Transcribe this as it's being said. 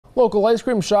Local ice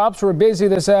cream shops were busy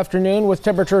this afternoon with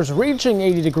temperatures reaching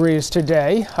 80 degrees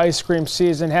today. Ice cream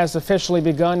season has officially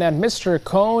begun at Mr.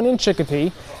 Cone in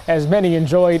Chicopee as many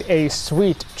enjoyed a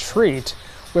sweet treat.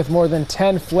 With more than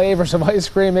 10 flavors of ice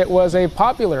cream, it was a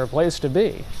popular place to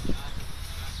be.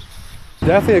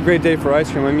 Definitely a great day for ice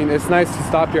cream. I mean, it's nice to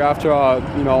stop here after a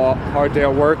hard day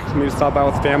at work. For me to stop by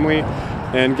with family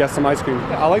and get some ice cream.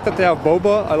 I like that they have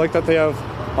boba. I like that they have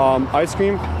ice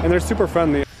cream, and they're super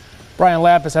friendly. Brian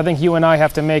Lapis, I think you and I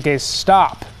have to make a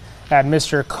stop at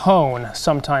Mr. Cone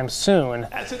sometime soon.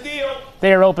 That's a deal.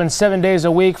 They are open 7 days a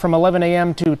week from 11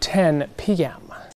 a.m. to 10 p.m.